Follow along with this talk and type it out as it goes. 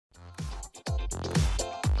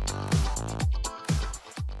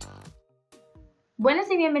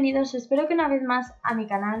Buenas y bienvenidos, espero que una vez más a mi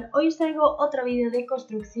canal. Hoy os traigo otro vídeo de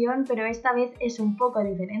construcción, pero esta vez es un poco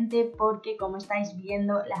diferente porque, como estáis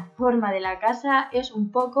viendo, la forma de la casa es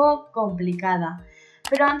un poco complicada.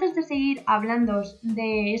 Pero antes de seguir hablando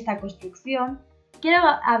de esta construcción, quiero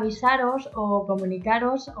avisaros o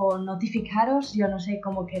comunicaros o notificaros, yo no sé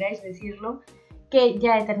cómo queráis decirlo, que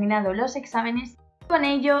ya he terminado los exámenes. Con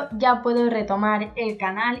ello ya puedo retomar el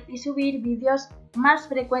canal y subir vídeos más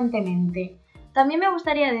frecuentemente. También me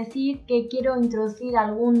gustaría decir que quiero introducir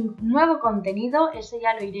algún nuevo contenido, eso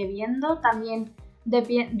ya lo iré viendo, también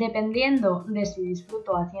dependiendo de si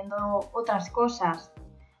disfruto haciendo otras cosas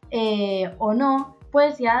o no,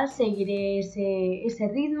 pues ya seguiré ese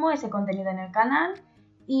ritmo, ese contenido en el canal.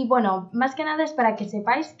 Y bueno, más que nada es para que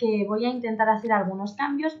sepáis que voy a intentar hacer algunos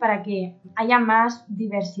cambios para que haya más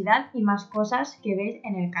diversidad y más cosas que ver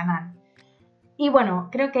en el canal. Y bueno,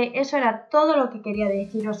 creo que eso era todo lo que quería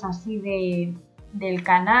deciros así del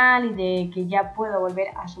canal y de que ya puedo volver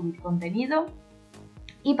a subir contenido.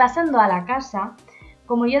 Y pasando a la casa,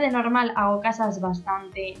 como yo de normal hago casas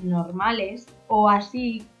bastante normales o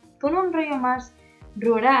así con un rollo más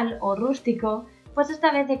rural o rústico, pues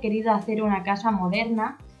esta vez he querido hacer una casa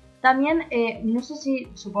moderna. También, no sé si,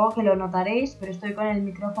 supongo que lo notaréis, pero estoy con el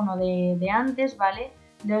micrófono de antes, ¿vale?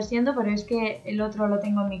 Lo siento, pero es que el otro lo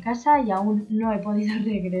tengo en mi casa y aún no he podido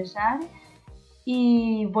regresar.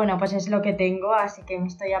 Y bueno, pues es lo que tengo, así que me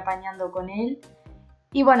estoy apañando con él.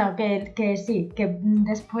 Y bueno, que sí, que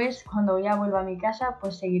después cuando ya vuelva a mi casa,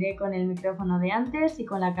 pues seguiré con el micrófono de antes y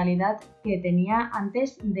con la calidad que tenía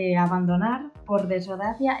antes de abandonar, por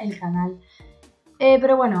desgracia, el canal.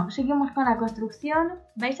 Pero bueno, seguimos con la construcción.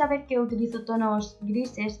 Vais a ver que utilizo tonos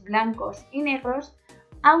grises, blancos y negros,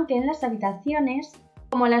 aunque en las habitaciones,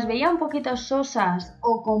 como las veía un poquito sosas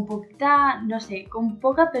o con poquita, no sé, con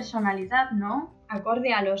poca personalidad, ¿no?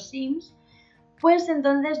 Acorde a los Sims, pues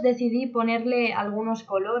entonces decidí ponerle algunos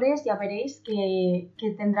colores. Ya veréis que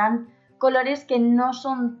tendrán colores que no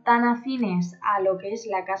son tan afines a lo que es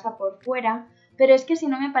la casa por fuera, pero es que si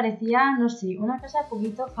no me parecía, no sé, una casa un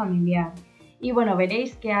poquito familiar. Y bueno,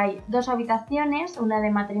 veréis que hay dos habitaciones, una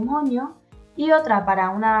de matrimonio y otra para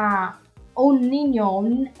un niño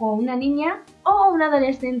o una niña o un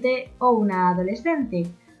adolescente o una adolescente.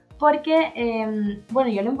 Porque,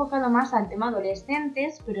 bueno, yo lo he enfocado más al tema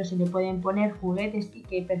adolescentes, pero se le pueden poner juguetes y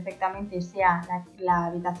que perfectamente sea la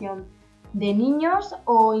habitación de niños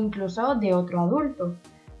o incluso de otro adulto.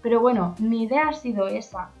 Pero bueno, mi idea ha sido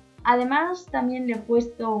esa. Además, también le he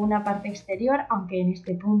puesto una parte exterior, aunque en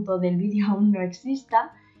este punto del vídeo aún no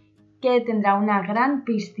exista, que tendrá una gran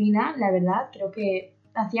piscina, la verdad, creo que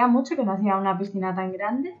hacía mucho que no hacía una piscina tan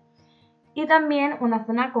grande. Y también una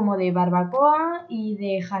zona como de barbacoa y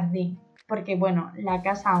de jardín, porque bueno, la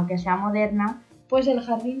casa, aunque sea moderna, pues el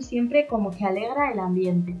jardín siempre como que alegra el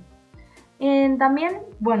ambiente. También,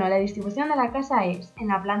 bueno, la distribución de la casa es en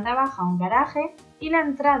la planta baja un garaje y la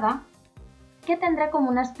entrada, que tendrá como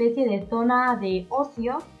una especie de zona de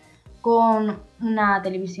ocio con una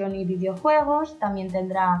televisión y videojuegos. También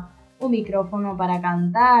tendrá un micrófono para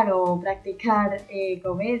cantar o practicar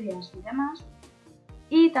comedias y demás.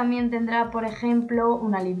 Y también tendrá, por ejemplo,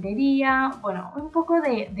 una librería, bueno, un poco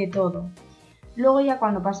de todo. Luego ya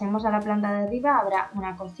cuando pasemos a la planta de arriba habrá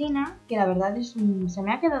una cocina, que la verdad se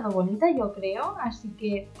me ha quedado bonita, yo creo. Así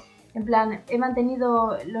que, en plan, he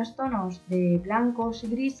mantenido los tonos de blancos y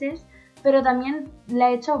grises, pero también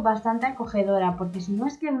la he hecho bastante acogedora, porque si no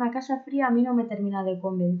es que una casa fría a mí no me termina de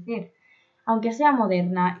convencer. Aunque sea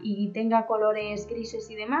moderna y tenga colores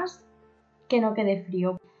grises y demás, que no quede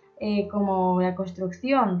frío. Como la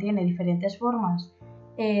construcción tiene diferentes formas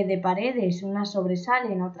de paredes, unas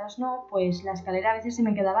sobresalen, otras no, pues la escalera a veces se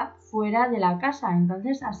me quedaba fuera de la casa,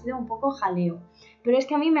 entonces ha sido un poco jaleo. Pero es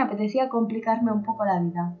que a mí me apetecía complicarme un poco la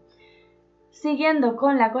vida. Siguiendo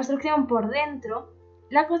con la construcción por dentro,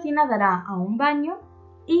 la cocina dará a un baño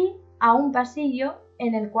y a un pasillo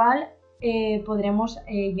en el cual podremos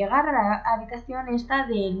llegar a la habitación esta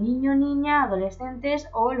de niño, niña, adolescentes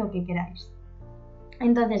o lo que queráis.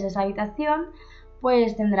 Entonces esa habitación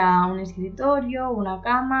pues tendrá un escritorio, una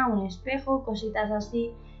cama, un espejo, cositas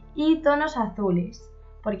así y tonos azules,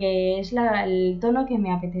 porque es el tono que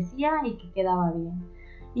me apetecía y que quedaba bien.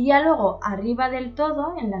 Y ya luego arriba del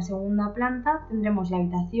todo, en la segunda planta, tendremos la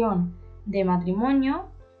habitación de matrimonio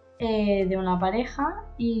de una pareja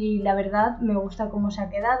y la verdad me gusta cómo se ha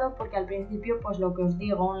quedado, porque al principio pues lo que os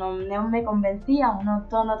digo, no me convencía un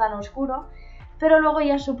tono tan oscuro, pero luego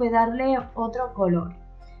ya supe darle otro color.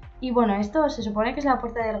 Y bueno, esto se supone que es la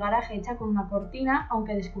puerta del garaje hecha con una cortina,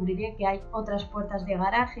 aunque descubriré que hay otras puertas de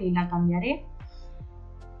garaje y la cambiaré.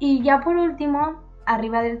 Y ya por último,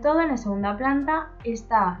 arriba del todo, en la segunda planta,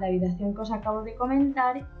 está la habitación que os acabo de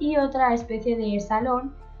comentar y otra especie de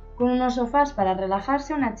salón con unos sofás para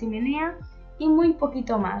relajarse, una chimenea y muy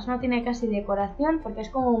poquito más. No tiene casi decoración porque es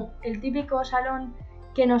como el típico salón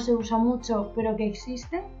que no se usa mucho pero que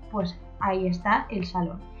existe. Pues ahí está el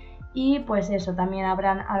salón. Y pues eso, también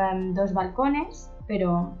habrán 2 balcones,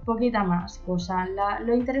 pero poquita más cosa.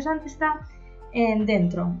 Lo interesante está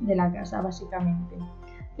dentro de la casa, básicamente.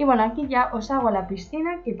 Y bueno, aquí ya os hago la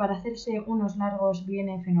piscina, que para hacerse unos largos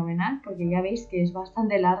viene fenomenal, porque ya veis que es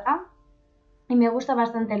bastante larga. Y me gusta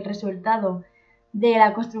bastante el resultado de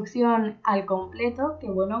la construcción al completo, que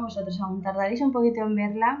bueno, vosotros aún tardaréis un poquito en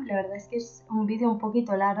verla. La verdad es que es un vídeo un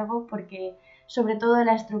poquito largo, porque sobre todo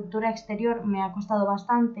la estructura exterior me ha costado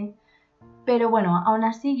bastante. Pero bueno, aún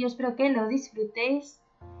así yo espero que lo disfrutéis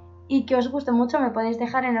y que os guste mucho. Me podéis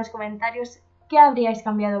dejar en los comentarios qué habríais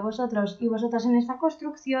cambiado vosotros y vosotras en esta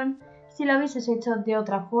construcción, si lo hubieses hecho de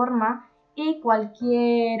otra forma, y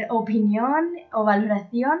cualquier opinión o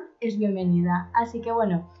valoración es bienvenida. Así que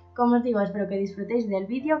bueno, como os digo, espero que disfrutéis del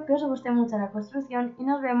vídeo, que os guste mucho la construcción y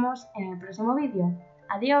nos vemos en el próximo vídeo.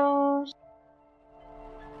 ¡Adiós!